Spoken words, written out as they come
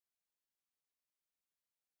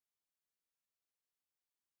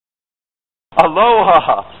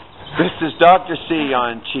Aloha! This is Dr. C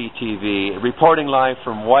on ChiTV, reporting live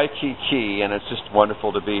from Waikiki, and it's just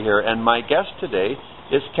wonderful to be here. And my guest today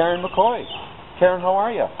is Karen McCoy. Karen, how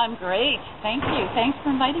are you? I'm great. Thank you. Thanks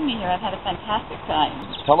for inviting me here. I've had a fantastic time.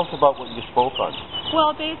 Tell us about what you spoke on.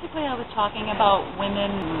 Well, basically I was talking about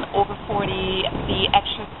women over 40, the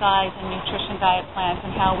exercise and nutrition diet plans,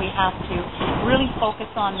 and how we have to really focus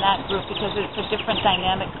on that group because it's a different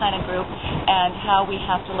dynamic kind of group, and how we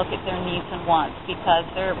have to look at their needs and wants because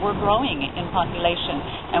we're growing in population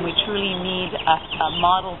and we truly need a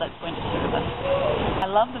model that's going to serve us. I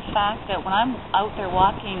love the fact that when I'm out there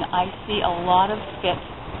walking, I see a lot of fit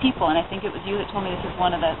people, and I think it was you that told me this is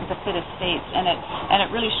one of the fittest states, and it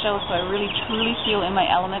really shows. So I really truly feel in my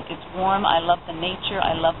element. It's warm. I love the nature.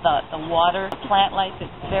 I love the water, plant life.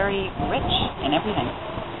 It's very rich in everything.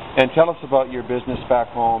 And tell us about your business back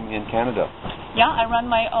home in Canada. Yeah, I run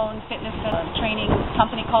my own fitness training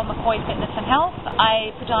company called McCoy Fitness and Health.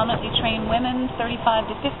 I predominantly train women 35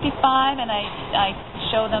 to 55, and I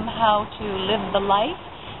show them how to live the life,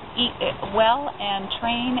 eat well, and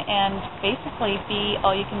train, and basically be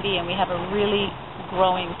all you can be. And we have a really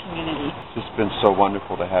growing community. It's just been so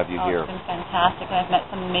wonderful to have you here. It's been fantastic. I've met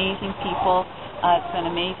some amazing people. It's been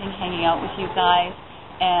amazing hanging out with you guys,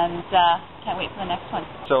 and can't wait for the next one.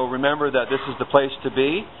 So remember that this is the place to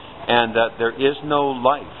be, and that there is no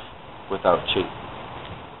life without Chi.